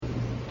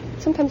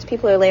Sometimes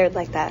people are layered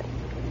like that.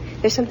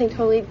 There's something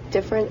totally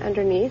different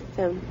underneath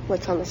than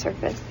what's on the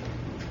surface.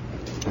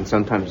 And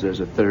sometimes there's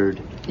a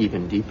third,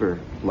 even deeper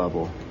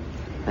level,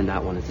 and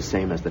that one is the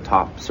same as the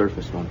top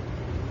surface one.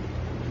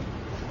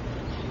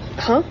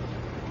 Huh?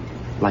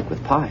 Like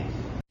with pie.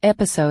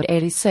 Episode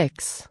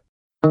 86.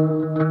 The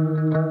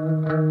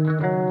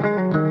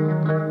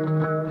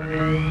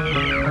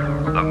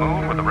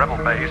moon with the rebel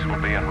base will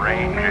be in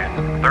range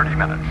in 30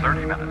 minutes.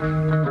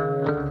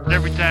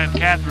 Every time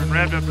Catherine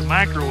revved up the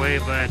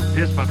microwave, I'd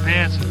piss my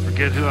pants and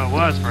forget who I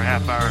was for a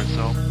half hour or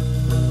so.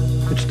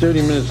 It's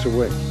 30 minutes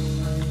away.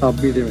 I'll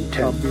be there in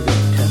 10.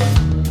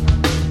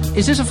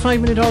 Is this a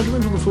 5-minute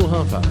argument or a full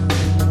half hour?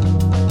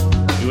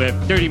 You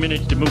have 30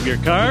 minutes to move your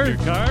car.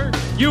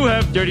 You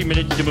have 30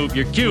 minutes to move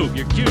your cube.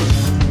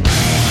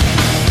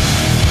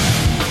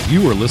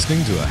 You are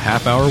listening to a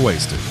half hour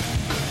wasted.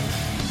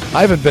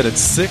 I've invented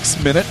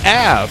 6-minute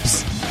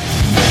abs.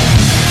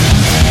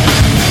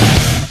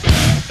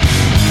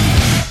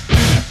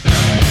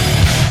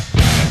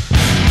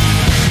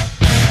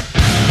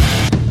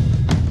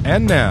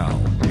 And now,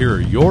 here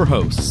are your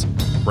hosts,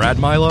 Brad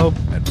Milo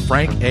and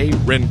Frank A.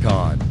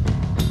 Rincon.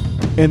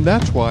 And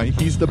that's why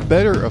he's the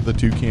better of the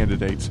two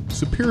candidates,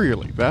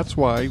 superiorly. That's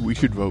why we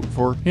should vote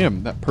for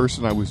him, that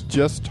person I was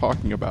just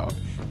talking about.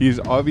 He's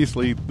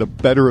obviously the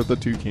better of the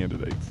two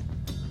candidates.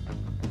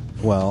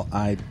 Well,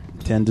 I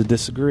tend to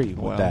disagree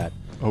with that.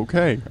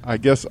 Okay. I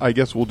guess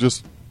we'll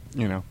just,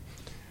 we'll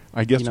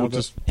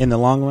just... In the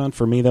long run,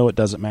 for me, though, it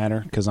doesn't matter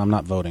because I'm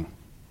not voting.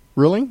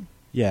 Really?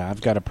 Yeah,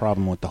 I've got a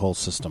problem with the whole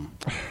system.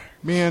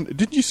 Man,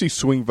 didn't you see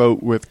Swing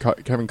Vote with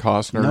Kevin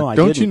Costner? No, I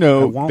Don't didn't. you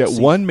know that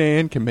one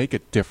man can make a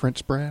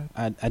difference, Brad?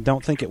 I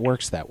don't think it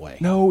works that way.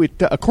 No,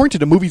 according to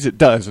the movies, it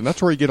does, and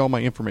that's where I get all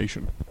my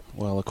information.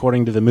 Well,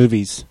 according to the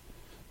movies,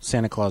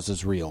 Santa Claus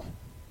is real,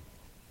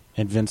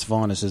 and Vince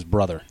Vaughn is his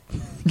brother.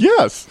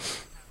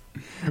 Yes!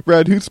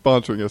 Brad, who's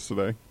sponsoring us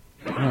today?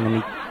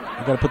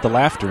 I got to put the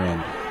laughter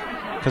in,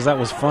 because that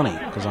was funny,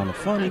 because I'm a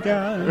funny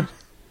guy.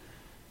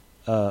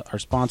 Our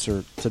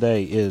sponsor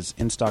today is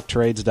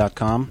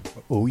InStockTrades.com.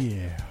 Oh,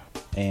 yeah.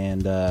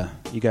 And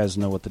you guys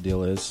know what the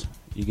deal is.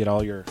 You get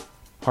all your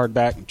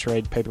hardback and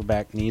trade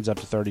paperback needs up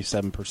to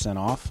 37%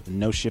 off. And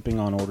no shipping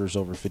on orders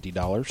over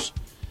 $50.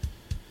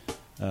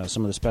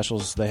 Some of the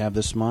specials they have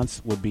this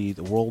month would be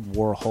the World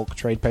War Hulk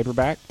trade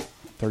paperback,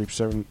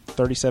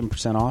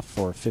 37% off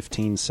for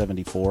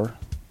 $15.74.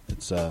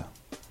 It's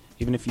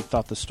even if you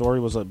thought the story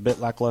was a bit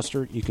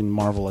lackluster, you can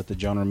marvel at the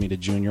John Romita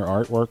Jr.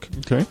 artwork.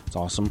 Okay. It's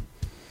awesome.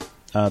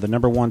 The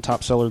number one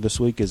top seller this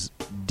week is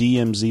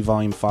DMZ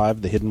Volume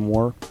 5, The Hidden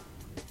War.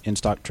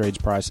 In-stock trades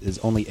price is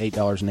only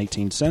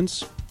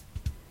 $8.18.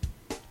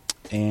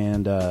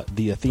 And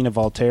the Athena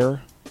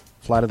Voltaire,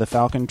 Flight of the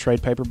Falcon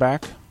trade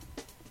paperback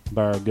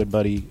by our good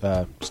buddy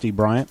Steve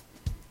Bryant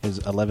is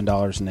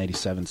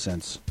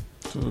 $11.87.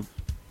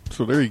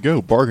 So there you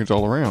go. Bargains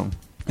all around.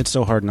 It's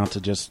so hard not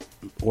to just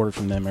order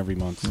from them every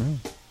month.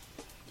 Yeah.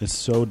 It's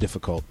so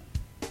difficult.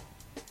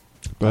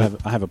 But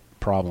I have a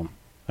problem.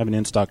 I have an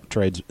in-stock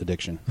trades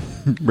addiction.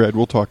 Brad,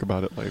 we'll talk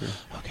about it later.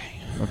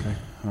 Okay.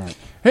 All right.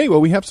 Hey,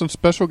 well, we have some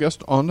special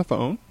guests on the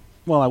phone.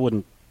 Well, I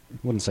wouldn't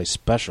say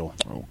special.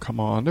 Oh, come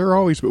on. They're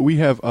always... But we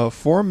have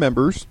 4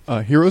 members,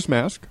 Heroes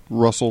Mask,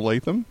 Russell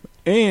Latham,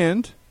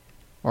 and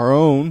our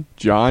own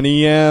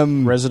Johnny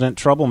M. Resident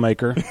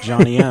troublemaker,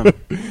 Johnny M.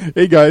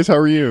 Hey, guys. How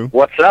are you?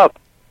 What's up?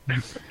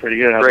 Pretty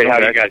good. Great.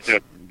 How are you guys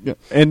doing? Yeah.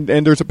 And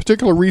there's a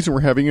particular reason we're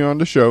having you on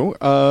the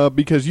show,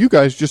 because you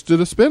guys just did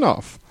a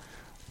spinoff.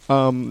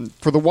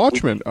 For The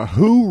Watchmen,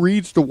 Who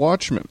Reads The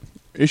Watchmen?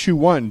 Issue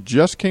 1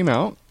 just came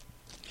out,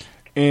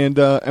 and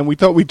we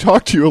thought we'd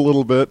talk to you a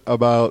little bit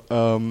about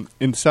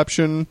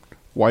Inception,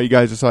 why you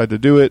guys decided to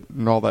do it,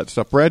 and all that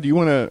stuff. Brad, do you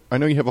want to? I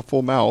know you have a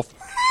full mouth,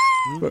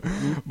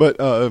 but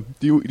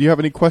do you have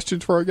any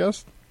questions for our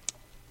guest?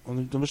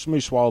 Well, let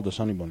me swallow this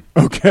honey bun.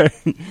 Okay.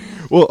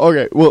 Well,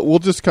 we'll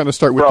just kind of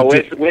start with. Bro,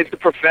 where's the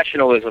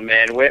professionalism,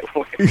 man? Where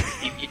this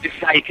is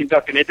how you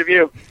conduct an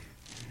interview?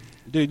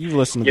 Dude, you've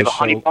listened to you this have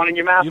a honey bun in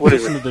your mouth? You've what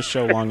is listened it? to this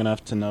show long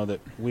enough to know that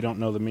we don't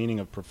know the meaning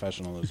of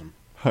professionalism.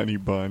 Honey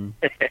bun.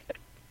 That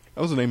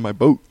was the name of my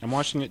boat. I'm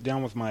washing it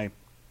down with my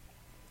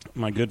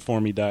good for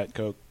me Diet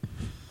Coke.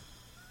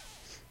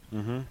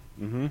 I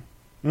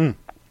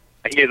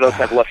hear those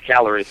have less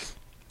calories.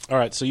 All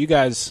right, so you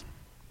guys,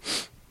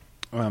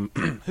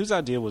 whose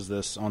idea was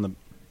this on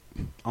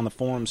the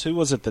forums? Who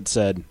was it that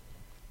said,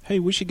 "Hey,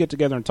 we should get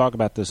together and talk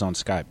about this on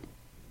Skype"?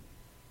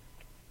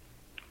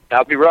 That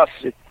would be Russ.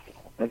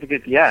 I think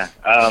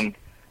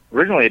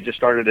originally it just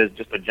started as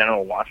just a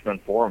general Watchmen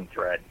forum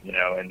thread,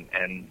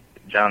 and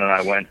John and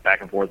I went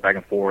back and forth on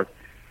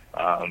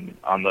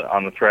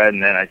the thread,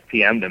 and then I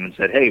PM'd him and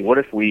said, hey, what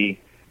if we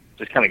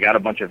just kind of got a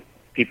bunch of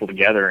people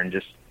together and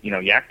just,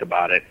 yacked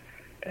about it?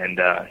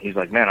 And he's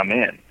like, man, I'm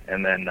in.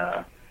 And then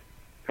kind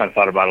of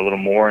thought about it a little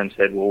more and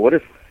said, well, what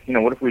if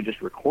we just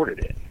recorded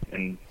it?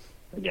 And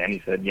again,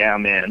 he said, yeah,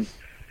 I'm in.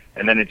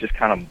 And then it just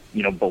kind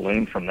of,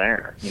 ballooned from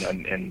there,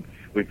 and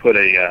we put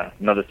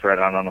another thread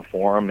on the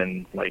forum,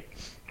 and like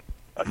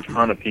a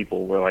ton of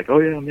people were like, "Oh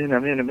yeah, I'm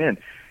in."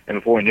 And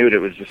before we knew it, it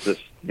was just this,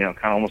 kind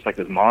of almost like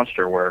this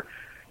monster where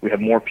we had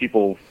more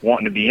people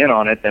wanting to be in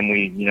on it than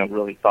we,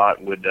 really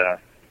thought would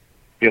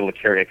be able to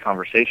carry a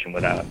conversation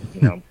without,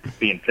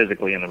 being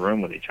physically in the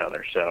room with each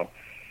other. So,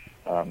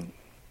 from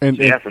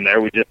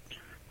there we just...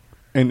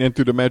 And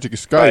through the magic of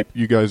Skype,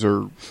 you guys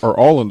are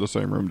all in the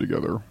same room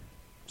together.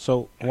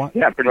 So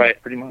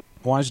pretty much.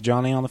 Why is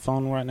Johnny on the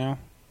phone right now?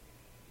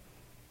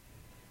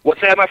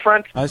 What's that, my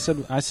friend? I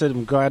said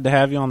I'm glad to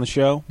have you on the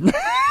show.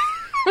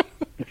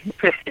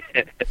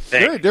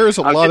 There is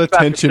a lot of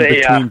tension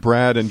between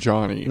Brad and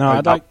Johnny.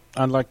 No,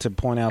 I'd like to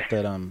point out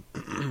that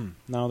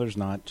no, there's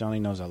not. Johnny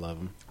knows I love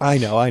him. I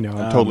know. I'm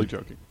totally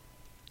joking.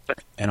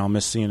 And I'll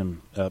miss seeing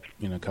him up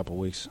in a couple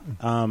weeks.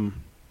 In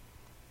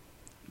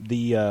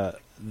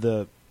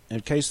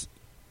case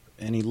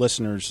any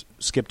listeners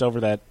skipped over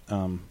that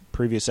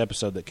previous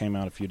episode that came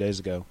out a few days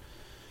ago,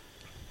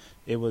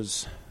 it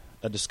was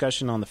a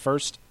discussion on the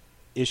first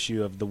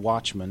issue of The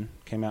Watchmen.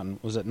 Came out in,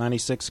 was it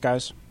 96,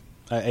 guys?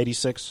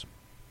 86?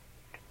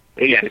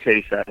 86,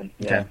 87,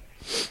 yeah. Okay.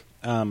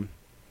 And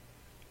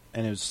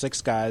it was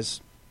 6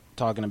 guys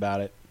talking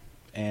about it.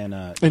 And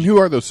who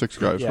are those 6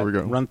 guys? Yeah, Before we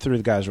go, run through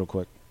the guys real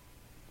quick.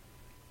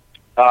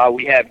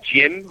 We have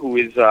Jim, who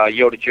is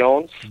Yoda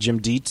Jones. Jim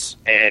Dietz.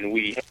 And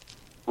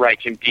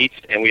Jim Dietz.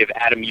 And we have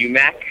Adam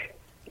Umack,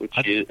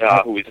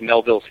 who is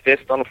Melville's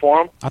Fist on the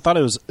forum. I thought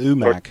it was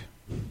Umack.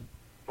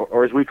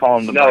 Or as we call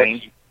him, the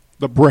Brain.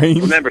 The Brain?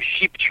 Remember,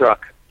 Sheep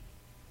Truck.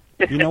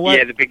 You know what?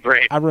 Yeah, the big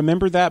brain. I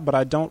remember that, but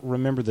I don't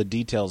remember the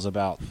details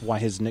about why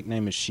his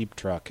nickname is Sheep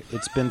Truck.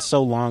 It's been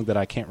so long that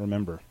I can't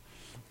remember.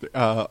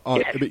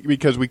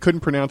 Because we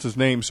couldn't pronounce his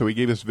name, so he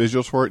gave us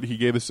visuals for it. He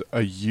gave us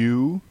a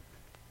U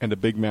and a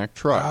Big Mac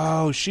truck.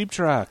 Oh, Sheep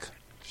Truck.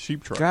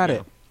 Sheep Truck. Got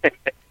it.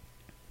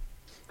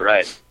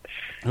 Right.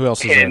 Who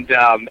else is there?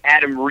 And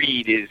Adam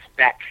Reed is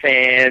back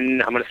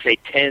fan, I'm going to say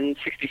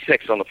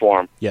 1066 on the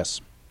forum.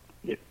 Yes.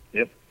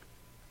 Yep.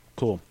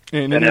 Cool.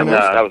 And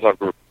that was our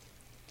group.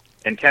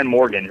 And Ken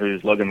Morgan,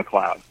 who's Logan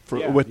McLeod.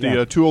 With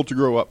the Too Old to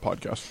Grow Up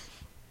podcast.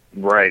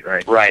 Right,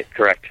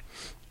 correct.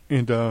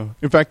 And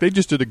in fact, they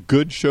just did a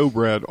good show,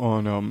 Brad,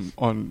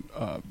 on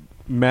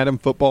Madam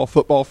Football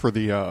for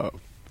the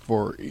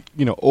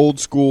old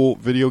school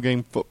video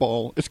game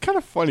football. It's kind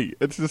of funny.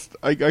 It's just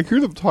I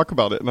hear them talk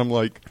about it, and I'm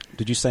like,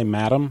 did you say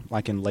Madam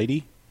like in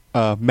lady?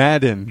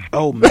 Madden.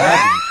 Oh,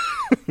 Madden.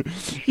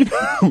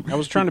 I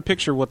was trying to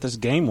picture what this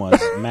game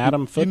was.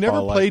 Madam Football. You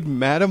never played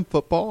Madam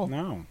Football?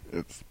 No.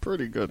 It's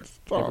pretty good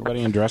stuff.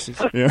 Everybody in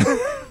dresses. Yeah.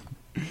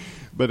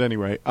 But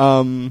anyway,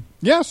 so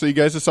you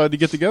guys decided to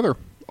get together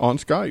on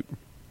Skype.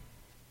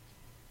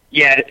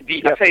 Yeah,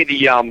 I'll tell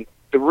you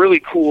the really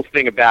cool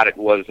thing about it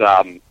was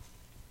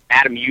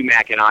Adam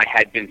Umack and I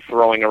had been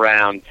throwing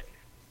around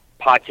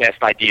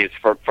podcast ideas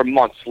for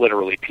months,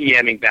 literally,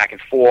 PMing back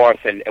and forth,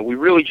 and we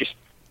really just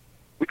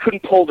we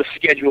couldn't pull the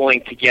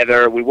scheduling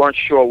together. We weren't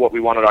sure what we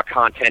wanted our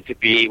content to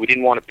be. We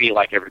didn't want to be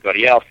like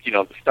everybody else,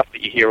 the stuff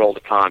that you hear all the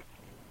time.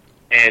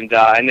 And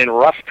then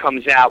Russ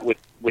comes out with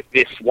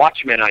this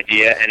Watchmen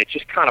idea, and it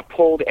just kind of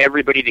pulled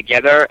everybody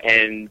together,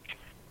 and,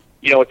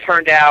 it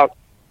turned out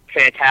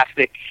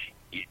fantastic.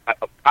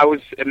 I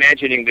was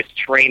imagining this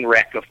train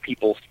wreck of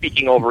people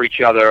speaking over each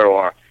other,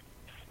 or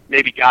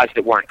maybe guys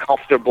that weren't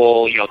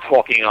comfortable,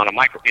 talking on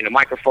in a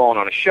microphone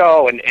on a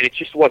show, and it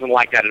just wasn't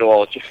like that at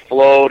all. It just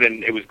flowed,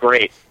 and it was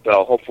great.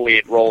 So hopefully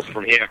it rolls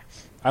from here.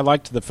 I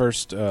liked the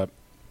first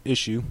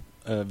issue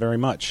very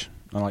much.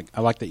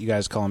 I like that you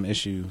guys call them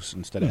issues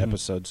instead of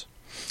episodes.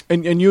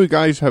 And you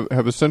guys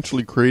have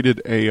essentially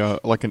created a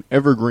like an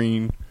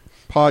evergreen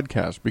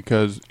podcast,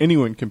 because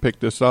anyone can pick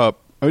this up.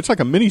 It's like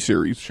a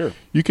mini-series. Sure.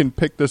 You can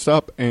pick this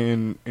up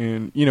and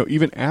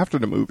even after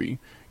the movie.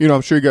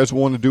 I'm sure you guys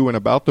want to do one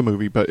about the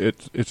movie, but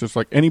it's just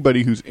like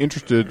anybody who's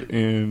interested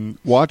in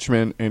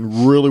Watchmen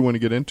and really want to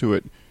get into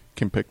it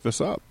can pick this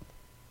up.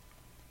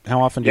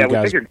 How often do you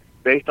guys... we figured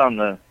based on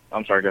the...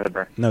 I'm sorry, go ahead,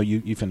 Brian. No,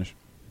 you finish.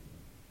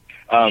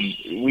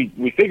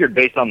 We figured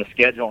based on the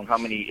schedule and how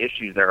many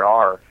issues there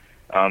are,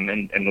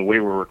 and the way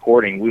we're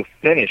recording, we'll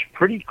finish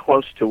pretty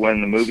close to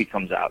when the movie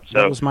comes out. So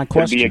that was my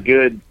question. It'll be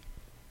a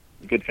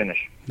good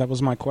finish. That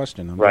was my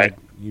question. I'm right.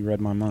 glad you read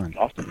my mind.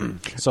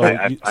 Awesome. So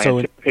I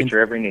picture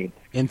every need.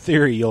 In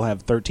theory, you'll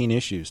have 13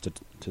 issues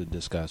to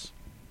discuss.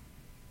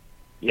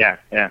 Yeah.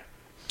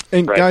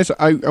 And guys,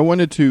 I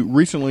wanted to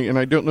recently, and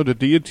I don't know the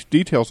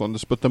details on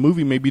this, but the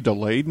movie may be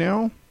delayed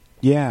now.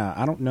 Yeah,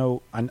 I don't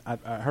know.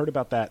 I heard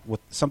about that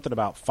with something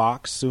about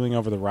Fox suing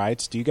over the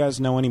rights. Do you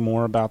guys know any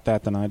more about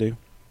that than I do?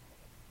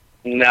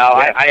 No,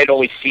 I had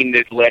only seen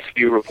the last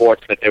few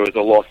reports that there was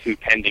a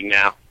lawsuit pending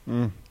now.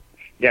 Mm.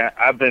 Yeah,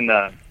 I've been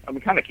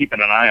kind of keeping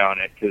an eye on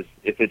it, because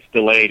if it's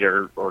delayed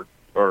or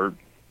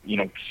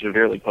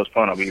severely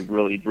postponed, I'll be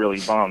really, really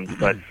bummed.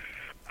 But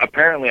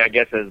apparently, I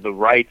guess as the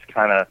rights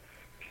kind of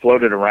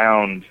floated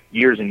around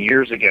years and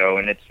years ago,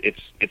 and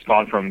it's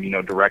gone from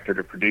director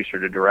to producer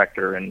to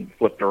director and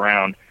flipped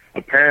around.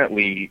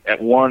 Apparently,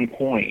 at one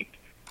point,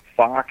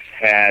 Fox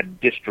had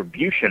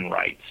distribution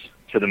rights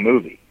to the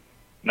movie,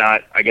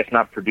 not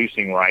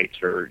producing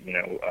rights or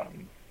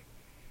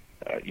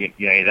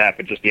that,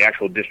 but just the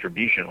actual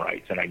distribution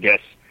rights. And I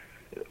guess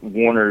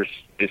Warner's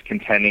is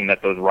contending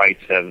that those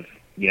rights have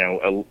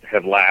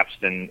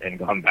lapsed and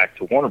gone back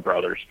to Warner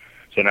Brothers.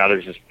 So now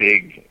there's this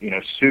big,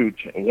 suit.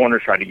 Warner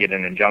tried to get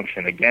an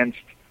injunction against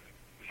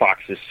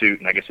Fox's suit,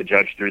 and I guess the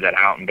judge threw that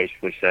out and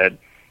basically said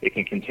it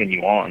can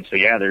continue on. So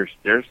yeah, there's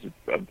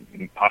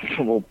a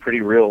possible,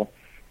 pretty real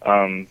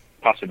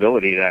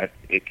possibility that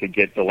it could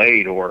get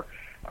delayed, or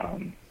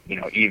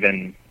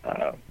even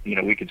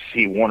we could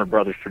see Warner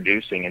Brothers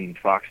producing and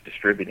Fox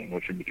distributing,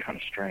 which would be kind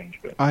of strange.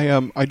 But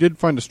I did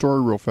find a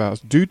story real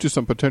fast. Due to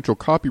some potential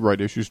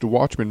copyright issues, The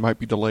Watchmen might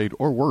be delayed,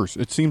 or worse.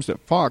 It seems that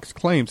Fox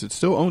claims it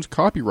still owns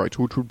copyrights,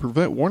 which would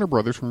prevent Warner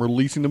Brothers from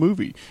releasing the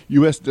movie.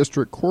 U.S.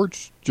 District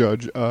Court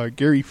Judge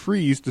Gary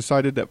Fries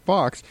decided that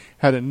Fox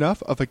had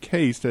enough of a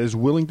case that is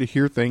willing to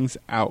hear things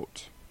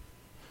out.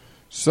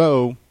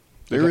 So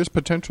there is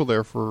potential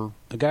there for...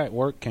 A guy at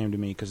work came to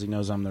me because he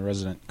knows I'm the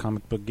resident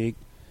comic book geek.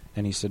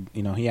 And he said,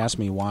 he asked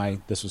me why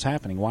this was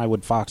happening. Why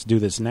would Fox do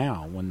this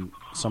now when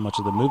so much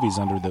of the movie's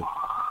under the...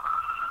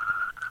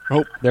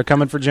 Oh, they're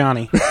coming for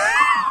Johnny.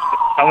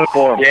 Coming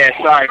for him. Yeah,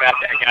 sorry about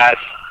that, guys.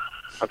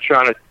 I'm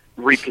trying to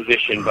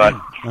reposition, but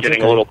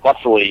getting a little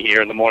bustly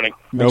here in the morning.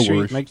 No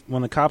worries.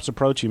 When the cops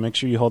approach you, make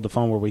sure you hold the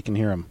phone where we can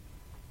hear them.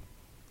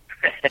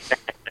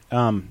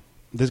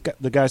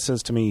 The guy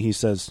says to me, he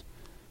says...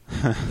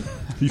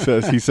 he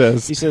says...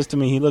 He says to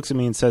me, he looks at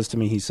me and says to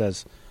me, he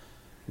says...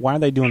 Why are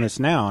they doing this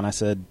now? And I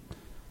said,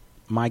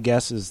 my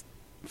guess is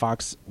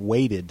Fox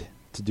waited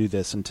to do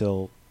this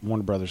until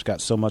Warner Brothers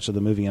got so much of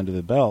the movie under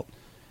the belt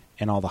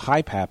and all the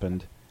hype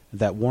happened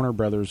that Warner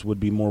Brothers would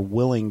be more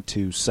willing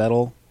to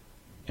settle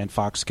and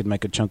Fox could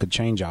make a chunk of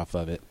change off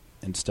of it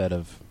instead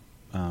of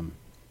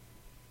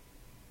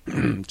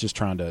just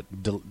trying to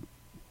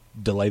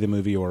delay the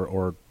movie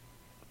or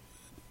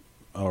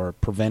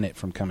prevent it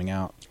from coming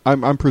out.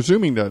 I'm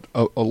presuming that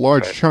a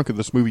large chunk of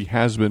this movie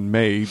has been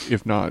made,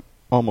 if not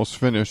almost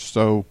finished.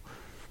 So,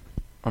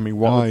 I mean,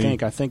 why?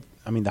 I think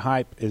the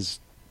hype is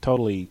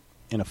totally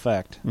in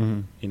effect.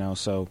 Mm-hmm.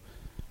 So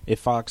if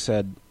Fox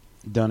had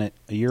done it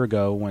a year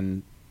ago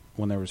when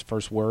there was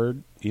first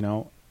word,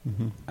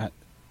 mm-hmm.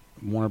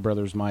 Warner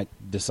Brothers might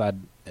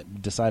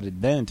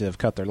decided then to have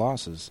cut their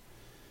losses.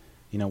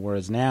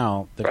 Whereas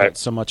now they've got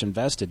so much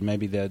invested,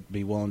 maybe they'd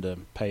be willing to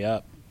pay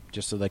up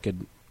just so they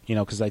could,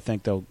 because they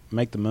think they'll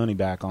make the money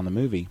back on the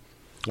movie.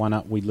 Why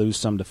not we lose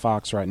some to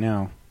Fox right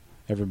now?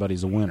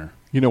 Everybody's a winner.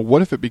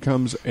 What if it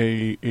becomes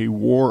a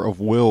war of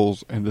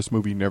wills and this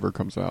movie never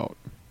comes out?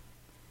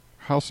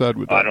 How sad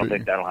would that be? I don't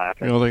think that'll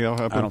happen. You don't think that'll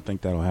happen? I don't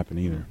think that'll happen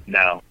either.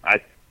 No.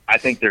 I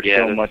think there's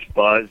so much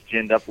buzz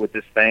ginned up with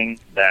this thing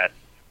that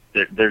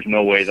there's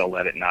no way they'll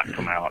let it not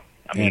come out.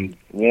 I mean,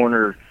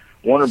 Warner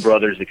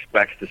Brothers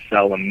expects to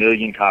sell 1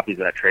 million copies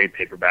of that trade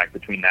paperback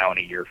between now and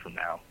a year from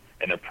now,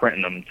 and they're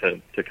printing them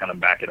to kind of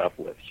back it up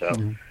with. So,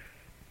 and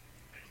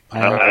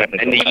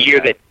the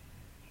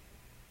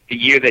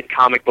year that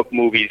comic book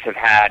movies have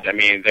had, I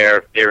mean,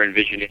 they're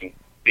envisioning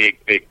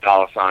big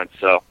dollar signs.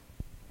 So,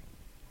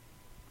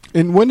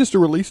 and when is the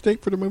release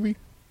date for the movie?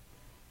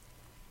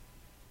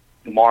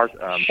 March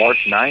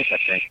 9th, I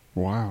think.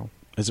 Wow.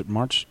 Is it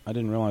March? I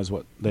didn't realize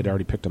they'd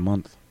already picked a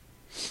month.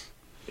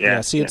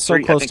 Yeah. See, it's so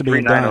close to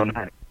being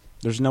done.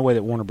 There's no way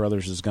that Warner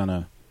Brothers is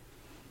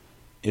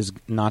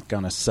not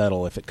gonna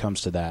settle if it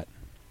comes to that.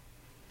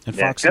 And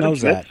Fox Kevin knows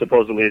Smith that.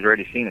 Supposedly has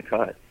already seen a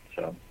cut.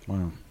 So.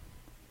 Wow.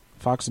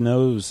 Fox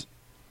knows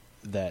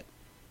that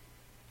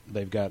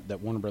that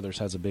Warner Brothers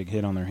has a big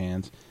hit on their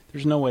hands.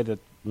 There's no way that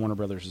Warner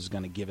Brothers is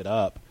going to give it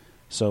up.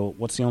 So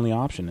what's the only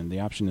option? And the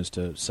option is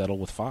to settle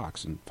with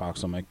Fox, and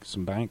Fox will make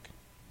some bank.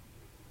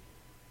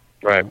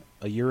 Right.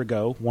 A year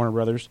ago, Warner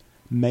Brothers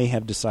may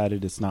have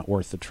decided it's not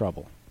worth the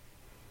trouble.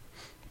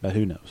 But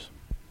who knows?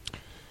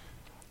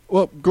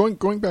 Well,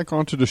 going back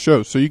onto the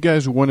show, so you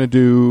guys want to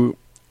do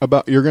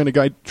you're going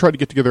to try to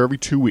get together every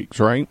 2 weeks,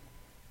 right?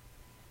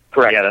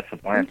 Correct. Yeah, that's the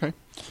plan. Okay.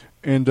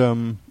 And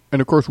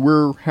of course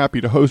we're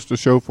happy to host a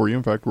show for you.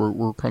 In fact,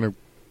 we're kind of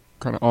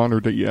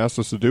honored that you asked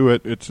us to do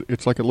it.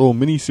 It's like a little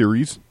mini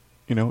series,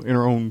 in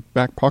our own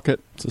back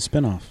pocket. It's a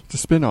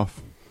spinoff.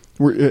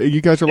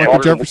 You guys are like the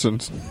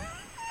Jeffersons.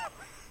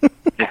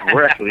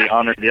 We're actually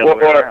honored the other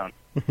way around.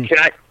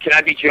 Can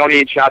I be Joni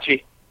and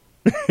Chachi?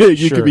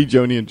 You could be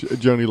Joni, and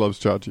Joni loves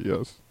Chachi.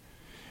 Yes.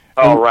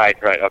 Oh, right,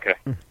 okay.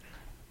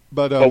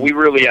 But we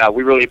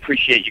really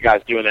appreciate you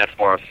guys doing that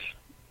for us.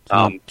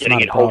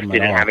 Getting it hosted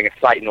and having a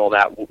site and all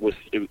that was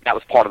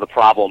part of the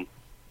problem,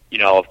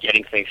 of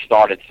getting things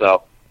started.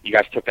 So you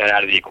guys took that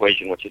out of the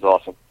equation, which is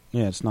awesome.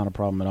 Yeah, it's not a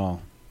problem at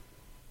all.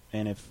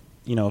 And if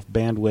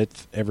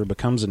bandwidth ever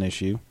becomes an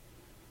issue,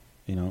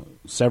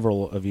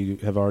 several of you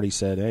have already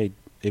said, hey,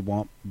 it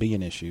won't be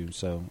an issue.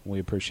 So we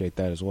appreciate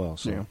that as well.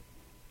 So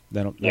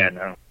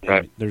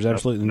right. There's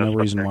absolutely no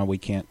reason why we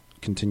can't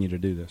continue to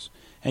do this.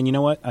 And you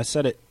know what? I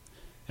said it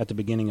at the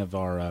beginning of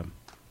our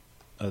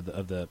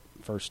of the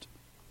first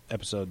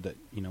episode that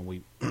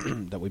we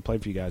that we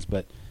played for you guys,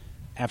 but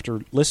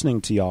after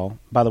listening to y'all,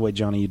 by the way,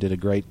 Johnny, you did a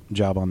great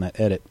job on that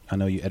edit. I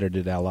know you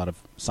edited out a lot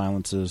of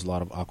silences, a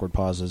lot of awkward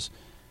pauses.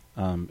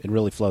 It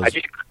really flows.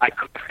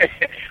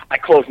 I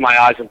closed my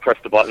eyes and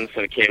pressed the buttons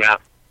and it came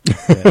out.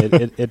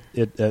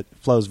 It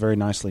flows very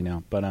nicely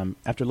now. But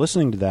after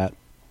listening to that,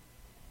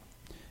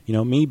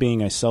 me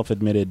being a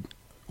self-admitted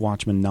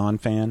Watchmen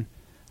non-fan,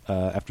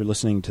 after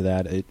listening to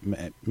that, it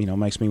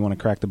makes me want to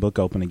crack the book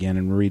open again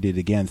and read it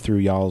again through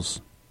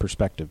y'all's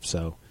perspective.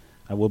 So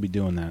I will be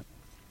doing that.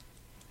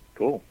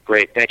 Cool,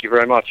 great, thank you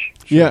very much.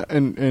 Yeah,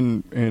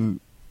 and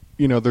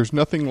there's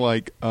nothing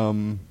like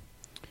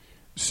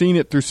seeing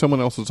it through someone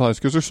else's eyes,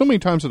 because there's so many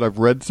times that I've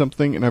read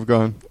something and I've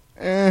gone,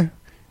 and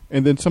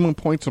then someone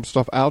points some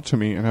stuff out to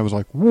me and I was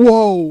like,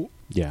 whoa,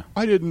 yeah,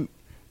 I didn't.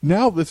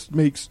 Now this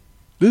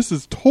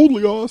is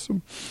totally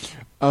awesome.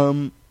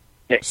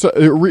 So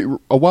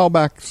a while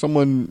back,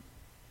 someone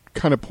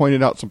kind of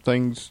pointed out some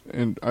things,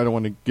 and I don't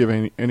want to give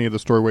any of the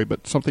story away,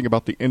 but something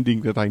about the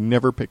ending that I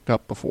never picked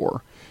up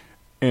before.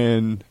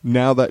 And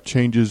now that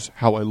changes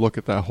how I look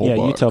at that whole book.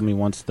 Yeah, you told me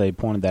once they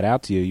pointed that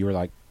out to you, you were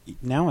like,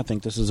 now I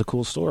think this is a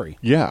cool story.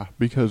 Yeah,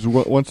 because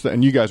once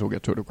and you guys will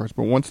get to it, of course,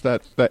 but once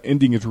that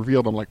ending is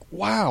revealed, I'm like,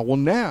 wow, well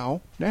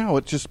now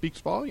it just speaks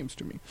volumes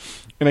to me.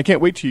 And I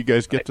can't wait till you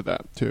guys get to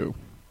that, too.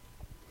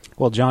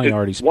 Well, Johnny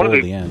already spoiled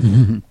the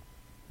end.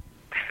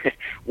 It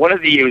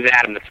was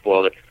Adam that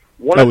spoiled it.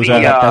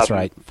 That's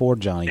right. For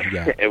Johnny,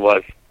 yeah. It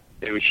was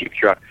Sheep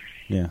Truck.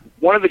 Yeah.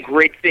 One of the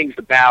great things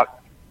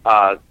about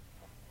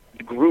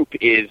the group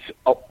is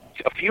a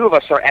few of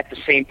us are at the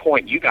same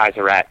point you guys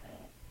are at.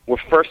 We're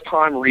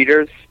first-time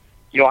readers.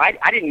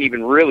 I didn't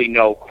even really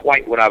know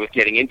quite what I was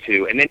getting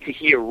into. And then to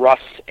hear Russ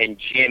and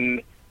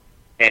Jim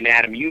and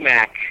Adam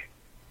Umack,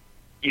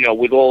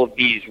 with all of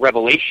these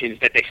revelations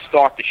that they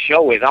start the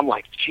show with, I'm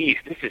like, geez,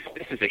 this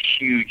is a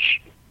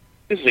huge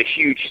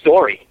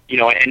story,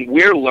 and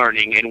we're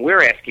learning and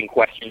we're asking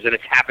questions, and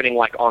it's happening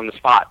like on the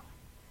spot.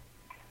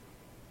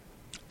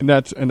 And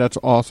that's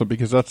awesome,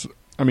 because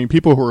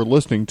people who are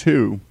listening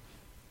too,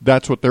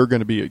 that's what they're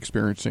going to be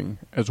experiencing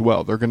as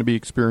well. They're going to be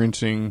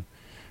experiencing,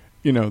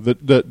 the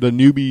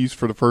newbies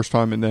for the first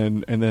time, and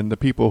then the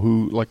people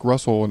who, like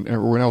Russell and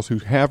everyone else, who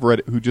have read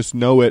it, who just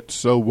know it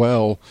so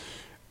well,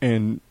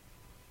 and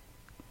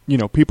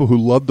people who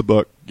love the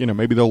book,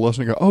 maybe they'll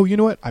listen and go, oh, you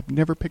know what? I've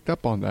never picked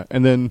up on that.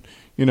 And then,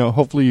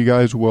 hopefully you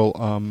guys will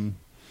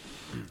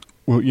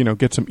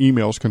get some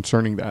emails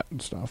concerning that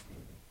and stuff.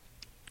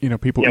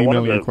 People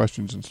emailing you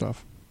questions and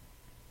stuff.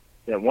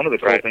 Yeah, one of the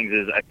cool things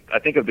is I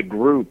think of the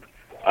group,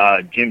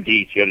 Jim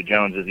Dietz, Yoda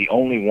Jones, is the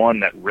only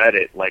one that read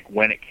it like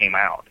when it came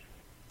out.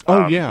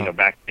 Oh, yeah.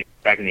 Back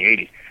in the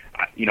 80s.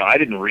 I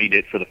didn't read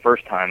it for the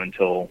first time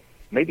until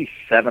maybe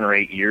 7 or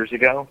 8 years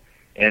ago.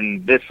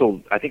 And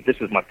I think this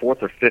is my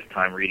 4th or 5th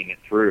time reading it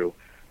through.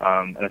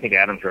 And I think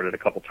Adam's read it a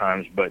couple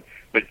times, but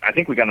I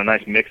think we got a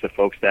nice mix of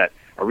folks that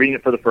are reading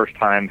it for the first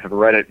time, have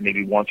read it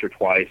maybe once or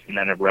twice, and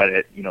then have read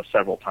it,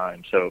 several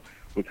times. So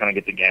we kind of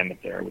get the gamut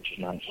there, which is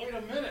nice. Wait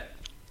a minute.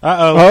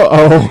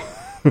 Uh-oh.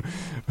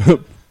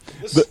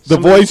 the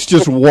voice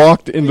just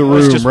walked in the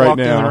room right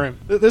now.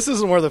 This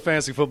isn't where the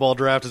fantasy football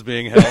draft is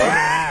being held.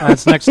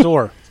 That's next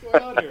door.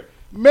 What's going on here?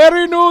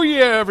 Merry New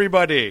Year,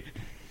 everybody.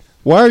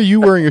 Why are you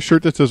wearing a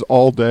shirt that says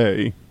all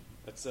day?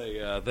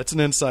 That's an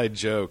inside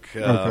joke.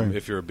 Okay.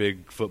 If you're a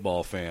big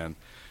football fan,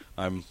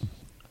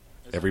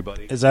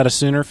 everybody. Is that a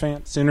Sooner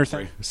fan? Sooner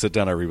thing? Sit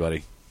down,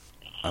 everybody.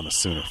 I'm a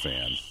Sooner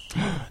fan.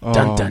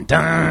 Dun dun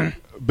dun.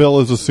 Bill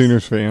is a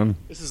Sooners fan.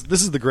 This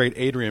is the great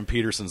Adrian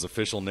Peterson's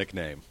official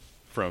nickname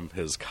from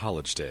his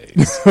college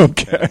days.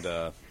 Okay.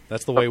 And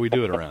that's the way we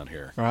do it around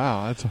here.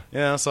 Wow,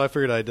 so I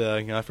figured I'd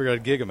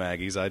gig 'em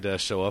Aggies. I'd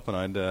show up and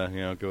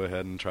I'd go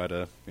ahead and try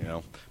to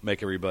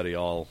make everybody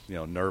all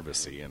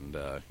nervousy and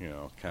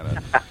kind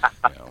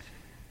of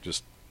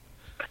just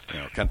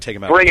kind of take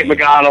them out. Bring it,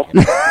 McConnell.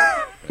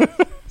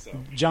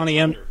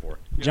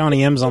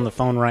 Johnny M's on the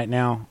phone right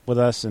now with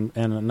us and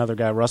another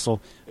guy,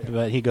 Russell.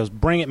 But he goes,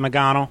 "Bring it,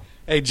 McConnell."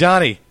 Hey,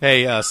 Johnny.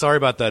 Hey, sorry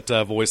about that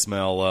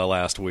voicemail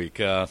last week.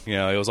 It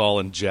was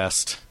all in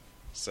jest.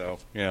 So,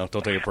 don't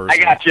take it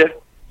personally. I got you.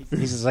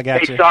 He says, I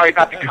got you. Sorry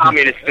about the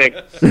communist thing.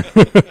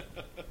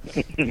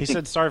 He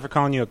said, sorry for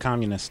calling you a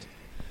communist.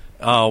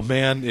 Oh,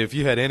 man, if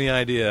you had any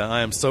idea,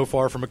 I am so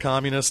far from a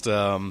communist.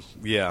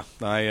 Yeah,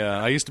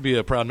 I used to be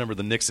a proud member of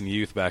the Nixon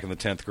Youth back in the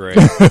 10th grade.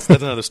 That's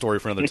another story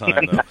for another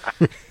time, though.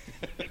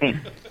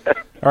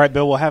 All right,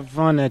 Bill, we'll have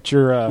fun at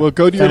your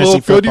go to your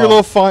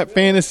little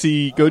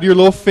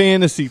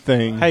fantasy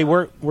thing. Hey,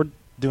 we're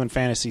doing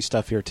fantasy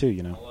stuff here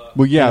too,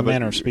 Well, yeah, in a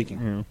manner of speaking.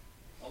 Yeah.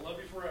 I'll love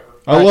you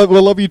forever.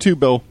 We'll love you too,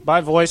 Bill.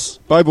 Bye, voice.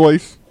 Bye,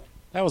 voice.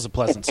 That was a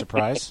pleasant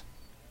surprise.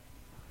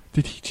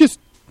 Did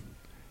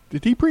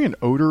he bring an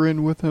odor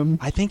in with him?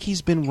 I think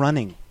he's been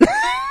running.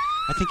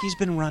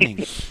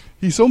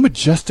 He's so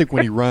majestic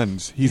when he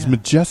runs. He's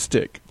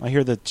majestic. I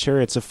hear the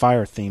Chariots of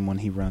Fire theme when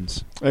he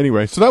runs.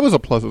 Anyway, so that was a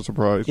pleasant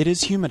surprise. It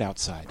is humid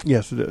outside.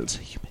 Yes, it is. It's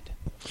humid.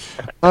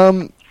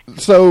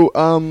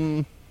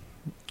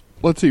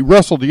 Let's see,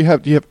 Russell. Do you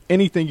have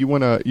anything you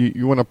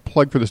wanna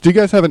plug for this? Do you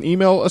guys have an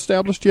email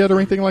established yet or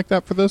anything like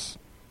that for this?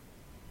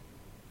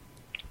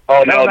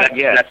 Oh no,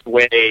 that's the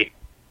way.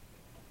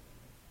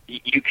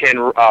 you can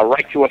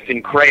write to us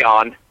in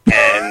crayon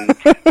and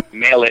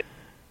mail it.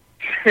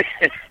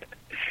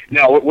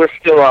 No, we're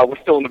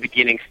still in the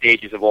beginning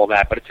stages of all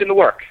that, but it's in the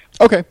works.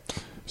 Okay.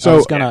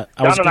 So John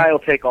and I will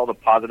take all the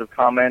positive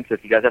comments.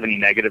 If you guys have any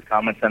negative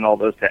comments, send all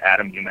those to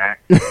Adam Umack.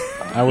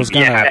 I was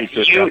gonna. Yeah,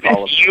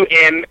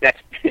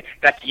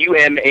 that's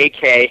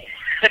UMAK.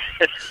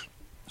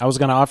 I was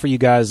going to offer you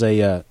guys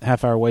a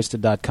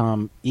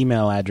halfhourwasted.com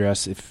email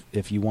address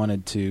if you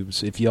wanted to.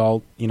 So if you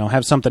all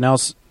have something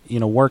else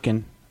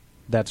working,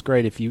 that's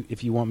great. If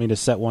you want me to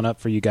set one up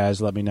for you guys,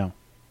 let me know.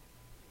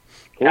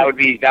 That would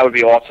be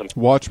awesome.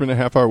 Watchmen at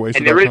halfhourwasted.com.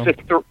 And there is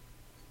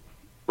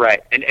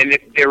right, and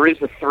there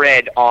is a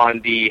thread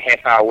on the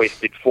Half Hour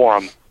Wasted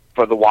forum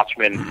for the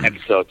Watchmen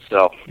episode.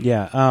 So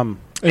yeah,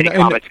 any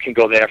comments can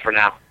go there for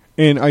now.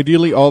 And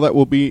ideally, all that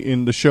will be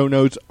in the show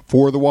notes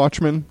for the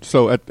Watchmen.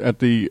 So as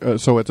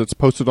it's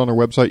posted on our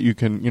website, you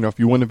can if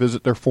you want to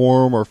visit their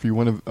forum or if you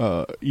want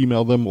to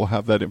email them, we'll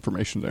have that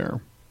information there.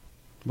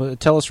 Well,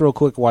 tell us real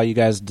quick why you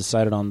guys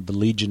decided on the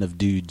Legion of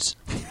Dudes.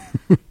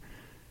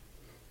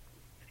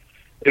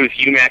 It was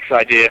UMAC's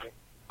idea.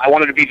 I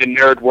wanted to be the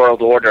Nerd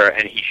World Order,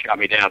 and he shot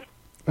me down.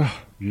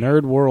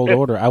 Nerd World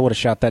Order. I would have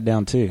shot that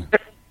down too.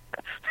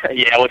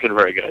 Yeah, it wasn't a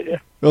very good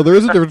idea. Well, there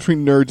is a difference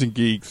between nerds and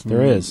geeks.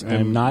 There is.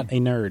 I'm not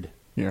a nerd.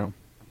 Yeah.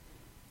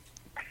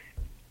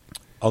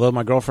 Although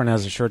my girlfriend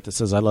has a shirt that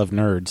says "I love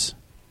nerds,"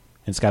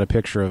 it's got a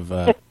picture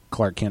of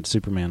Clark Kent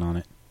Superman on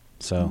it.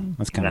 So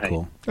that's kind of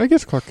cool. I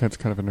guess Clark Kent's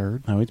kind of a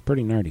nerd. Oh, he's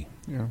pretty nerdy.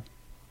 Yeah.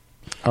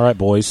 All right,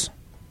 boys.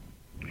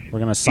 We're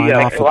going to sign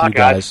off with you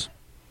guys.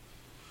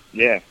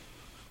 Yeah.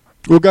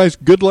 Well, guys,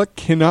 good luck.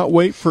 Cannot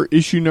wait for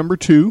issue number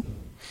 2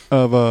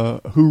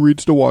 of Who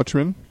Reads the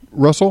Watchmen.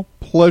 Russell,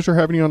 pleasure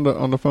having you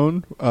on the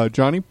phone.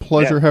 Johnny,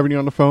 pleasure having you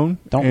on the phone.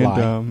 Don't lie.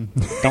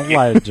 Don't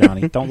lie to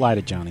Johnny. Don't lie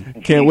to Johnny.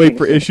 Can't wait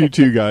for issue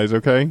 2, guys,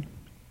 okay?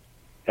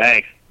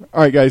 Thanks.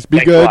 All right, guys, be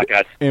Thanks good, a lot,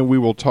 guys. and we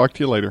will talk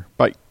to you later.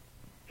 Bye.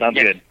 Sounds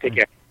good. Take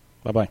care.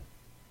 Bye-bye.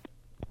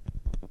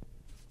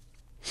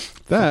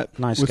 That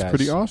nice was guys.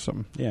 pretty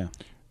awesome. Yeah.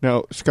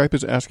 Now, Skype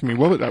is asking me,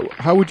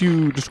 how would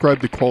you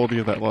describe the quality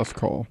of that last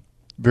call?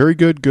 Very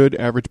good, good,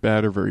 average,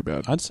 bad, or very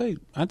bad? I'd say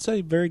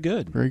very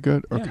good. Very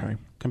good? Yeah. Okay.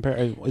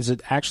 Is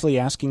it actually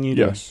asking you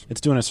to... Yes.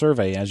 It's doing a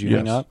survey as you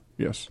hang up?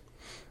 Yes.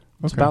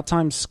 It's about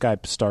time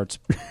Skype starts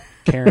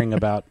caring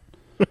about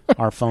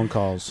our phone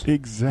calls.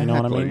 Exactly. You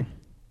know what I mean?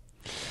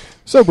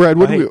 So, Brad,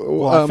 what do we...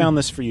 Well, I found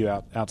this for you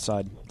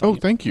outside. Oh,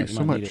 thank you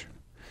so might need much. it.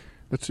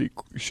 Let's see.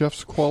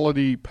 Chef's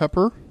Quality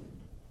Pepper.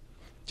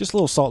 Just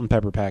little salt and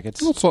pepper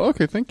packets.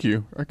 Okay, thank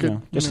you. I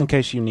could, just in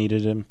case you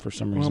needed them for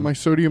some reason. Well, my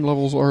sodium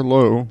levels are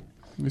low,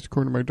 at least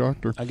according to my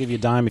doctor. I'll give you a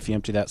dime if you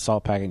empty that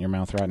salt packet in your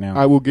mouth right now.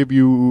 I will give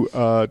you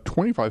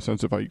 25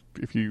 cents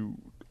if you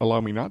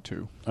allow me not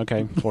to.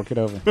 Okay, fork it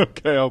over.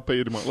 Okay, I'll pay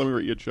you tomorrow. Let me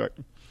write you a check.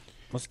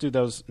 Let's do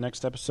those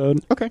next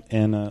episode. Okay.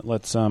 And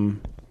let's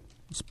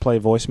play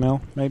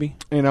voicemail, maybe.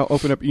 And I'll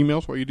open up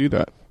emails while you do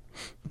that.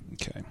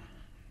 Okay.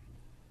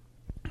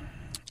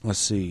 Let's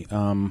see.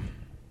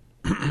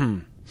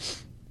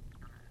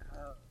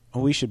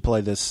 We should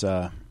play this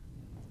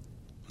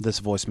this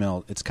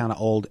voicemail. It's kind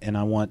of old, and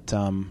I want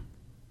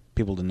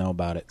people to know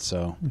about it.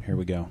 So here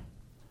we go.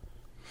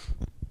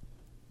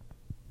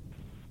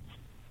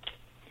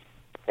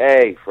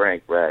 Hey,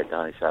 Frank, Brad,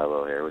 Donnie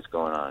Salvo here. What's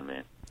going on,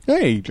 man?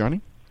 Hey,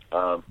 Johnny.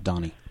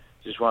 Donnie.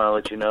 Just want to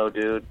let you know,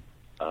 dude,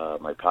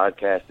 my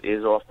podcast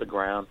is off the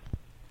ground.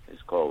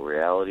 It's called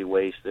Reality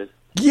Wasted.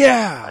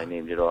 Yeah! I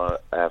named it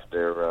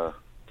after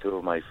 2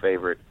 of my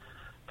favorite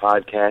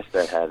podcasts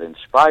that have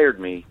inspired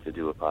me to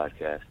do a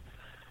podcast.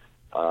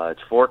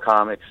 It's 4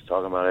 comics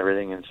talking about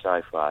everything in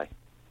sci-fi.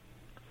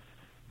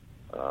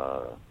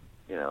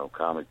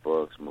 Comic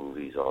books,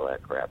 movies, all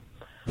that crap.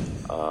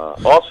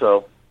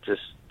 Also,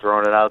 just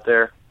throwing it out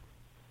there,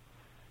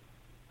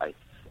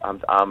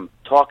 I'm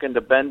talking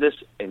to Bendis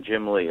and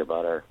Jim Lee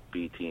about our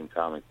B-Team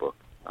comic book.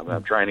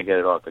 I'm trying to get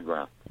it off the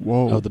ground.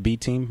 Whoa. Oh, the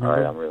B-Team? All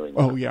right, I'm really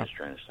not. Oh, yeah. Just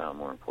trying to sound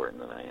more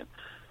important than I am.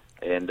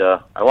 And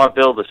I want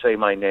Bill to say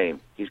my name.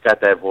 He's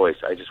got that voice.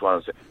 I just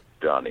want to say,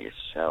 Donnie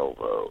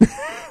Salvo.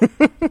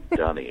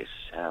 Donnie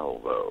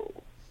Salvo.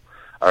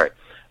 All right.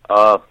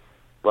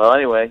 Well,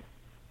 anyway,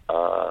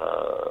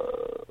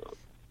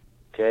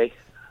 okay.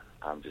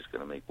 I'm just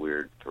going to make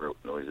weird throat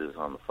noises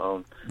on the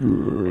phone.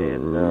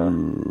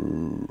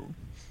 And,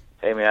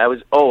 hey,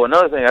 man,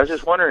 another thing. I was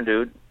just wondering,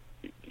 dude,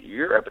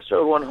 your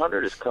episode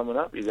 100 is coming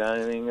up. You got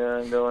anything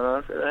going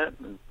on for that?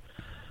 And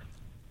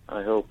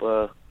I hope,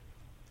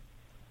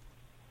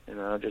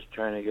 just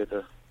trying to get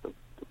the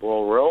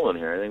ball rolling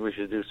here. I think we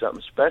should do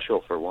something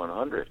special for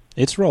 100.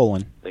 It's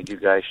rolling. I think you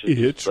guys should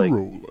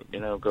rolling.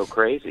 Go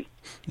crazy.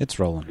 It's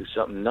rolling. Do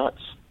something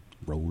nuts.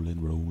 Rolling.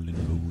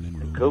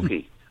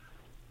 Kooky.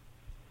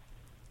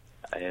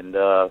 And,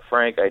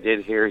 Frank, I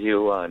did hear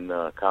you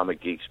on Comic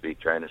Geek Speak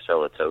trying to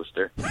sell a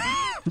toaster.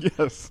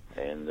 Yes.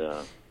 And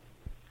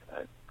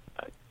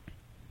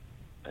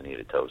I need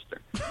a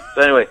toaster.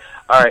 So anyway,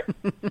 all right.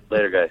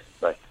 Later, guys.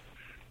 Bye.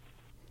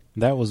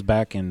 That was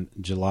back in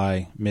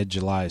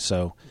mid-July,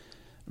 so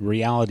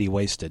Reality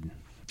Wasted.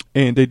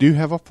 And they do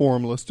have a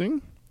forum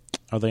listing.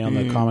 Are they on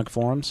the comic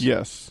forums?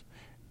 Yes.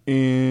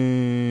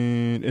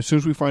 And as soon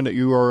as we find that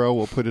URL,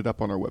 we'll put it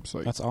up on our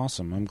website. That's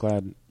awesome. I'm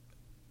glad.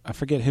 I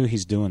forget who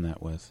he's doing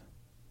that with.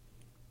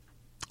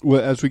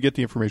 Well, as we get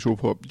the information, we'll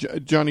pull up.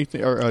 Donnie,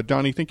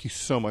 thank you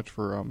so much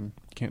for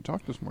Can't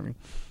Talk this morning.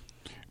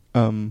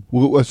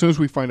 As soon as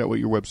we find out what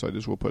your website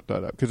is, we'll put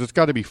that up. Because it's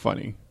got to be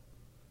funny.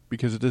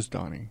 Because it is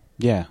Donnie.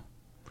 Yeah.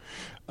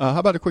 How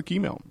about a quick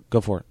email?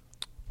 Go for it.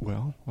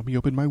 Well, let me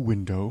open my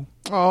window.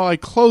 Oh, I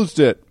closed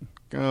it.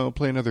 I'll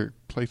play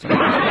something.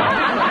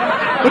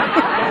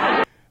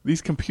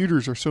 These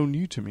computers are so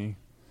new to me.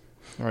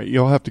 All right,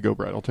 you'll have to go,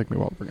 Brad. It'll take me a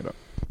while to bring it up.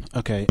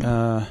 Okay.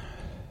 How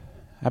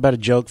about a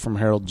joke from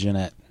Harold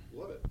Jeanette?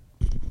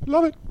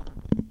 Love it.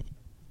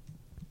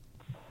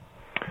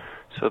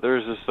 So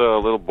there's this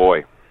little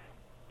boy.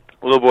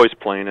 Little boy's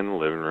playing in the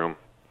living room,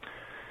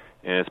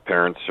 and his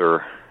parents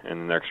are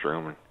in the next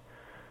room. And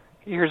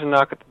he hears a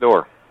knock at the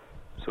door.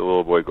 So the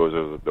little boy goes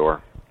over to the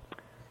door.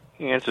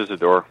 He answers the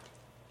door.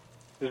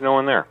 There's no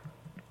one there.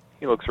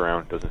 He looks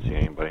around, doesn't see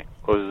anybody,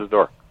 closes the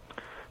door.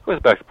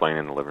 Goes back to playing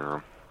in the living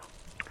room.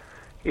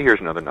 He hears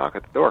another knock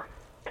at the door.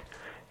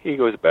 He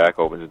goes back,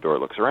 opens the door,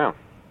 looks around.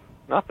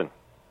 Nothing.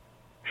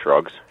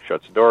 Shrugs,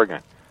 shuts the door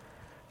again.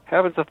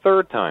 Happens a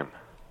third time.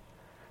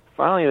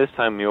 Finally, this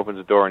time he opens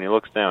the door and he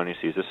looks down and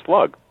he sees a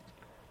slug.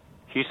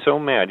 He's so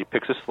mad, he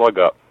picks a slug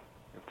up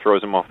and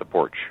throws him off the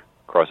porch,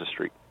 across the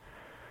street.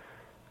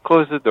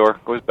 Closes the door,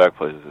 goes back,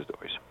 plays with his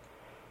toys.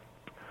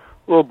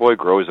 Little boy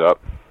grows up,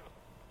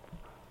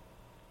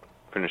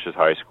 finishes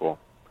high school,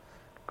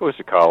 goes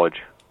to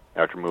college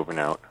after moving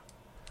out,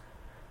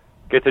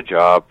 gets a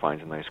job,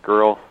 finds a nice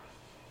girl,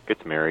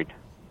 gets married.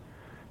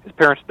 His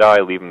parents die,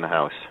 leave him the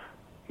house.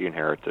 He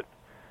inherits it.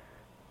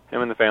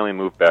 Him and the family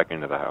move back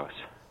into the house.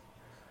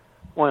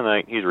 One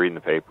night, he's reading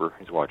the paper,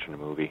 he's watching a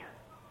movie.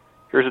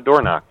 Here's a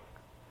door knock.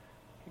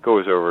 He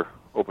goes over,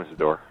 opens the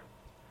door,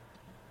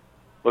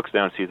 looks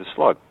down, sees a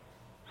slug.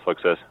 Slug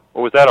says,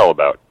 "What was that all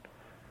about?"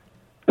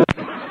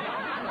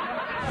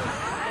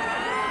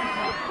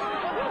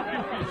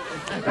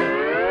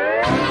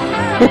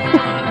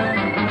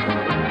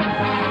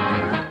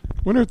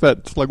 Wonder if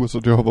that slug was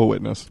a Jehovah's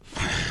Witness.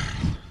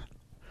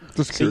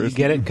 Just So curious. you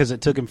get it? Because it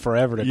took him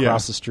forever to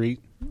cross the street?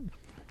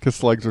 Because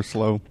slugs are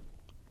slow.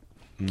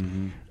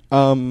 Mm-hmm.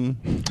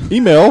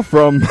 Email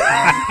from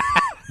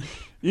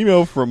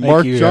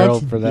Mark you, Johnson.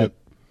 Harold, for that. Yeah.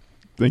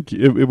 Thank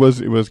you. It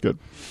was good.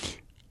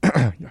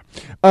 Yeah.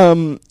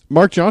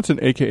 Mark Johnson,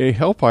 a.k.a.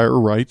 Hellfire,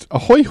 writes,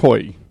 "Ahoy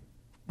hoy,"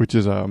 which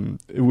is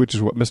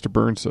what Mr.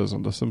 Burns says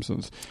on The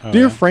Simpsons. Oh,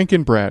 Dear yeah? Frank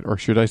and Brad, or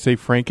should I say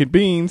Frank and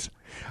Beans,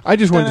 I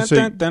just wanted to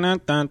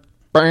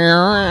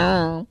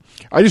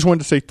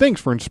say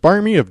thanks for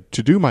inspiring me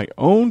to do my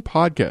own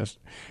podcast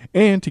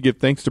and to give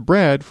thanks to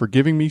Brad for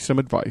giving me some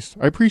advice.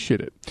 I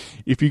appreciate it.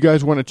 If you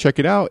guys want to check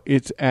it out,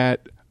 it's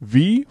at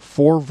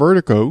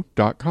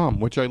v4vertigo.com,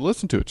 which I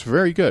listen to. It's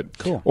very good.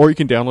 Cool. Or you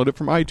can download it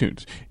from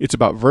iTunes. It's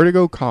about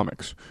Vertigo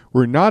comics.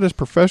 We're not as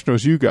professional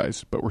as you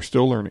guys, but we're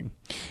still learning.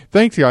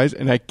 Thanks, guys,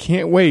 and I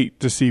can't wait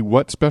to see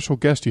what special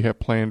guest you have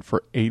planned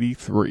for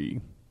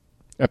 83.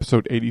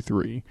 Episode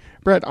 83.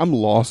 Brad, I'm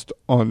lost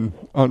on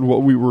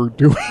what we were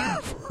doing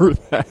for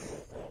that.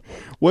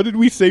 What did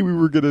we say we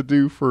were going to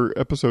do for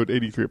episode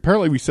 83?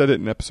 Apparently we said it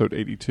in episode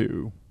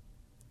 82.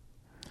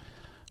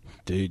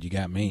 Dude, you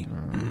got me.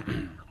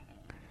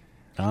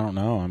 I don't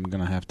know. I'm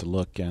going to have to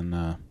look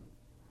and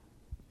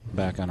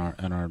back on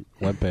our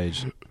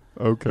webpage.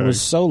 Okay. It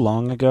was so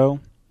long ago.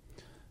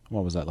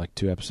 What was that, like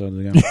 2 episodes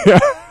ago? Yeah.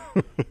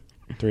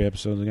 3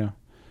 episodes ago.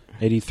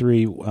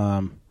 83.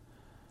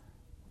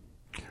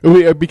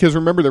 Because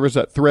remember, there was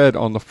that thread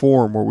on the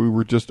forum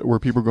where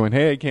people were going,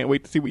 "Hey, I can't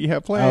wait to see what you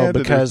have planned." Oh,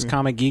 because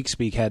Comic Geek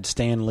Speak had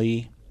Stan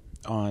Lee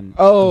on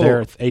Oh.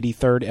 their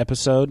 83rd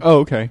episode. Oh,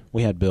 okay.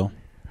 We had Bill.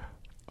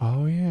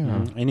 Oh,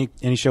 yeah.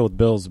 Any show with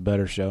Bill is a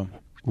better show.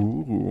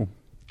 Ooh.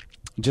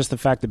 Just the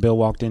fact that Bill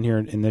walked in here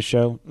in this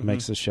show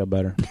makes this show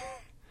better.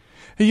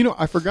 Hey,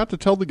 I forgot to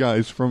tell the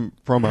guys from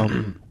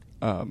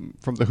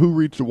the Who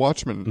Reads the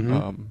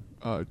Watchmen,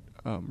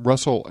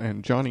 Russell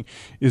and Johnny,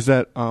 is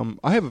that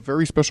I have a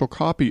very special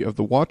copy of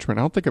The Watchmen.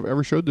 I don't think I've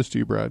ever showed this to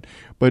you, Brad,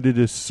 but it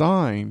is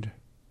signed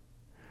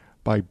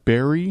by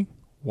Barry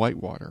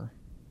Whitewater.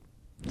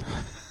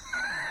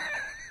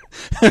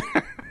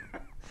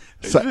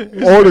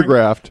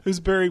 Autographed. Who's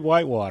Barry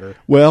Whitewater?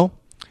 Well,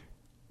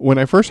 when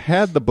I first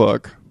had the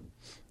book,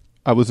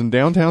 I was in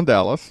downtown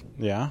Dallas.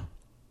 Yeah.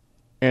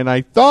 And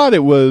I thought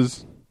it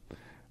was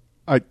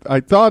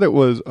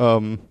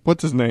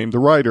what's his name? The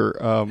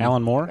writer,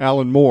 Alan Moore?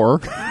 Alan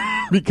Moore.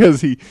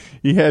 Because he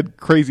had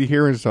crazy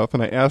hair and stuff,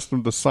 and I asked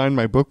him to sign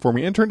my book for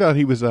me. And it turned out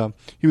he was a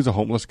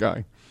homeless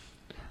guy.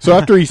 So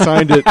after he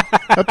signed it,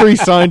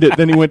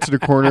 then he went to the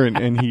corner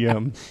and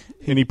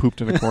he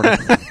pooped in the corner.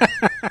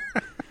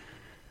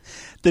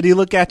 Did he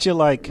look at you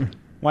like,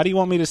 "Why do you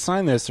want me to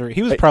sign this?" Or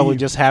he was probably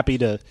just happy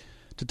to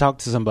talk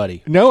to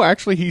somebody. No,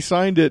 actually, he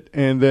signed it,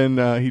 and then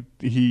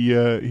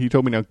he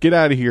told me, "Now get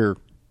out of here."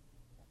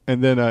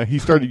 And then he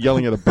started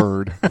yelling at a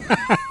bird.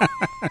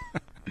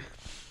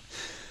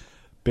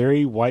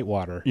 Barry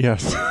Whitewater.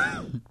 Yes.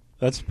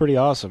 That's pretty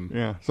awesome.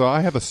 Yeah. So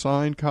I have a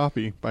signed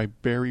copy by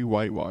Barry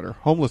Whitewater,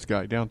 homeless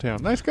guy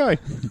downtown. Nice guy.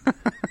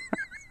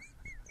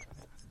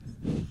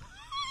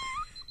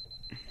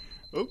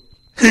 Oh.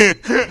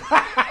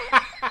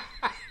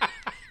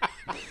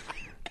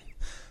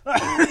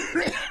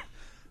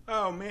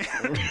 Oh man.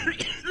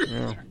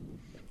 Yeah.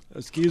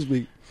 Excuse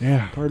me.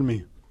 Yeah. Pardon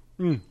me.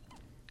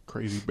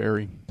 Crazy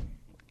Barry.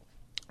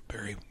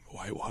 Barry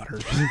Whitewater.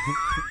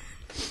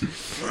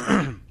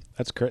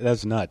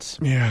 That's nuts.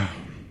 Yeah.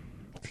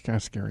 It's kind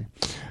of scary.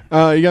 You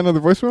got another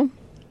voicemail?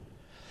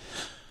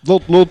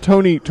 Little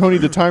Tony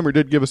the timer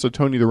did give us a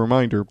Tony the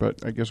reminder,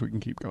 but I guess we can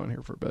keep going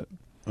here for a bit.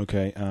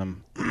 Okay.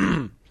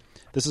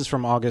 This is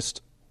from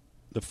August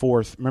the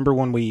 4th. Remember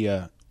when we,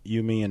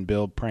 you, me, and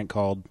Bill prank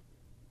called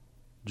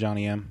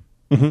Johnny M?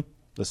 Mm-hmm.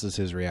 This is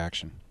his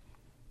reaction.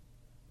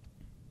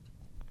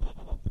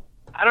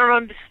 I don't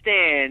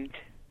understand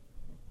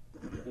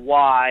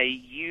why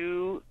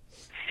you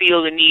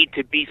feel the need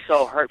to be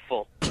so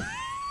hurtful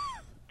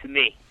to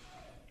me.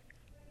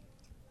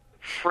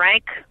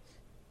 Frank,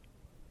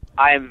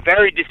 I am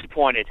very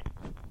disappointed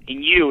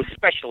in you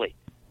especially.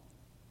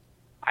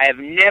 I have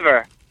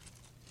never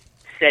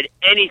said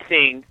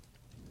anything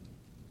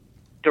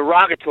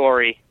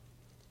derogatory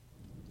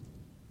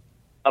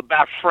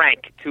about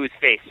Frank to his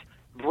face.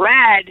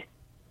 Brad,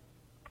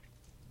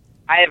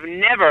 I have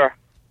never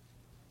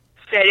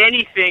said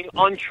anything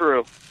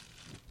untrue.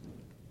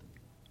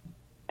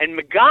 And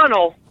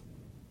McGonnell,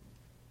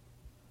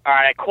 all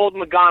right, I called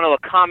McGonnell a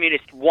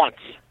communist once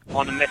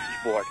on the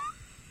message board.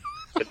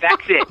 But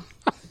that's it.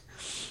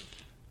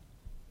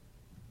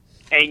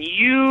 And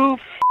you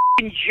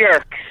f***ing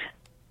jerks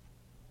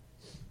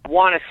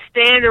want to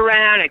stand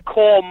around and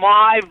call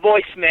my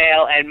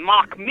voicemail and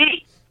mock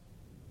me.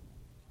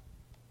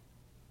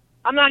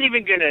 I'm not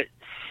even going to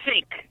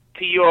sink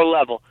to your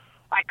level.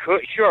 I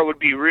could, sure, it would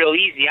be real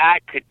easy. I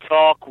could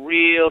talk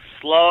real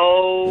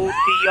slow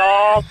to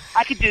y'all.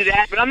 I could do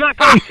that, but I'm not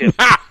going to.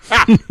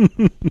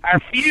 I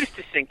refuse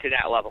to sink to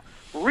that level.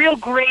 Real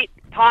great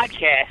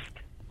podcast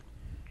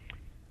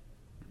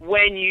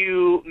when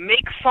you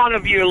make fun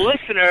of your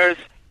listeners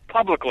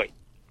publicly.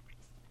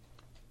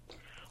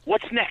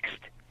 What's next?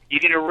 You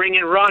going to ring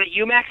and run at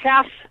UMAC's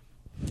house?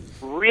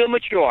 Real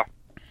mature.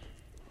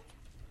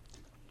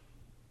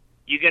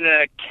 You going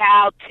to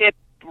cow tip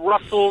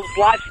Russell's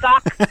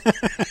livestock?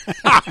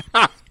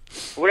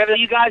 Whatever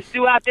you guys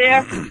do out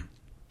there?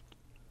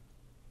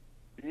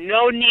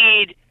 No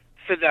need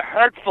for the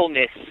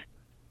hurtfulness.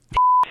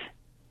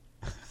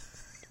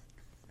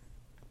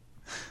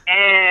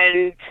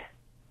 And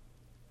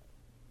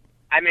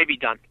I may be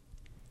done.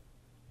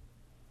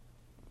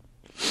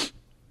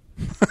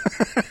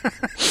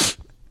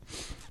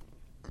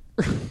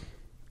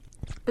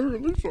 I'm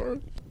really sorry.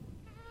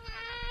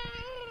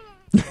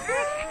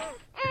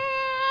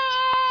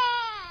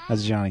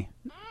 That's Johnny.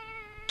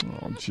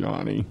 Oh,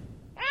 Johnny.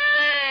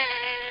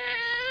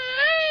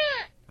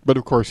 But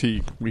of course,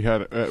 we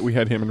had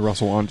him and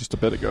Russell on just a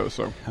bit ago.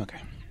 So okay.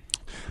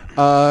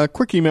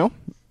 Quick email,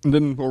 and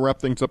then we'll wrap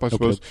things up, I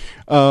suppose.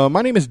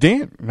 My name is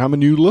Dan, and I'm a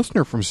new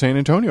listener from San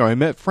Antonio. I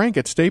met Frank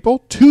at Staple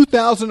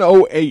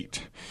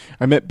 2008.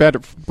 I met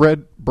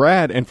Brad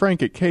and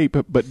Frank at Cape,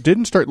 but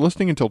didn't start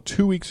listening until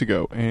 2 weeks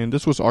ago, and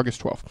this was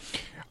August 12th.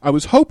 I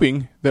was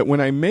hoping that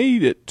when I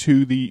made it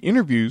to the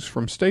interviews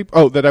from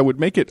that I would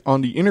make it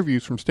on the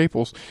interviews from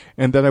Staples,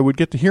 and that I would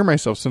get to hear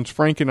myself since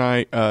Frank and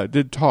I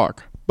did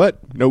talk.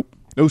 But nope,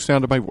 no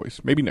sound of my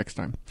voice. Maybe next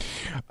time.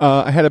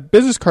 I had a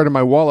business card in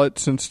my wallet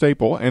since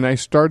Staple, and I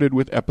started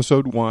with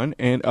episode 1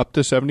 and up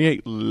to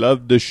 78.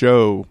 Loved the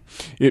show.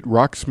 It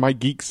rocks my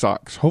geek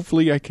socks.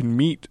 Hopefully I can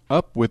meet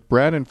up with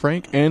Brad and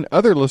Frank and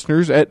other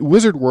listeners at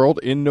Wizard World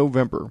in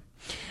November.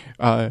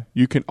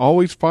 You can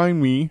always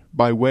find me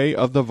by way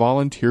of the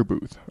volunteer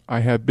booth. I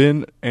have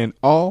been an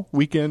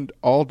all-weekend,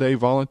 all-day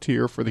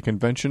volunteer for the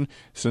convention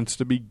since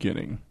the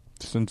beginning.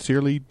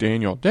 Sincerely,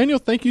 Daniel. Daniel,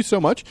 thank you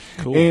so much.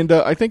 Cool. And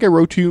I think I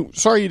wrote you,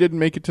 sorry you didn't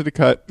make it to the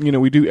cut. You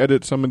know, we do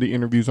edit some of the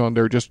interviews on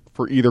there just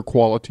for either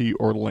quality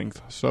or length.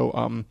 So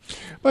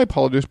I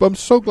apologize, but I'm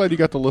so glad you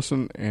got to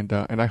listen, and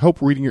I hope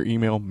reading your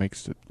email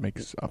makes up.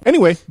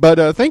 Anyway,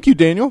 but thank you,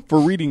 Daniel, for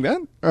reading that,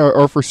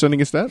 or for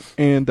sending us that.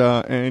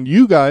 And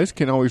you guys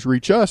can always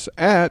reach us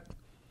at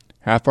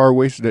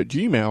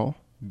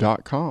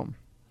halfhourwasted@gmail.com,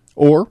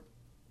 or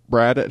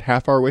Brad at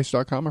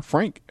halfhourwasted.com, or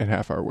Frank at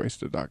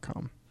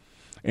halfhourwasted.com.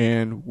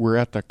 And we're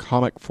at the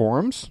comic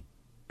forums.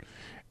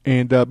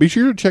 And be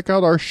sure to check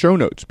out our show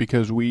notes,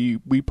 because we're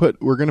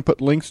going to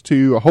put links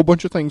to a whole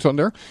bunch of things on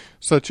there,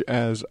 such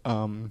as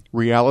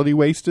Reality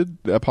Wasted,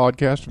 a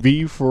podcast,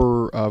 V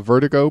for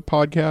Vertigo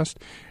podcast,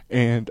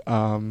 and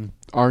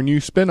our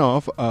new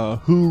spinoff,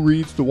 Who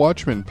Reads the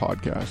Watchmen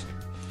podcast.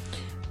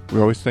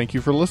 We always thank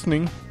you for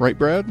listening, right,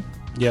 Brad?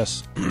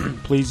 Yes.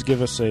 Please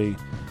give us a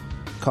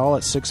call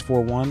at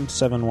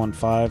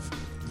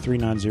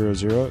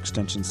 641-715-3900,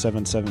 extension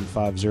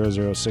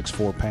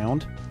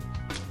 775-0064 #.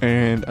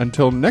 And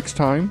until next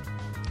time,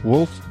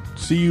 we'll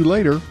see you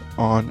later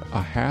on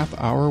A Half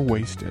Hour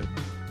Wasted.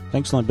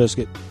 Thanks, Limp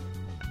Bizkit.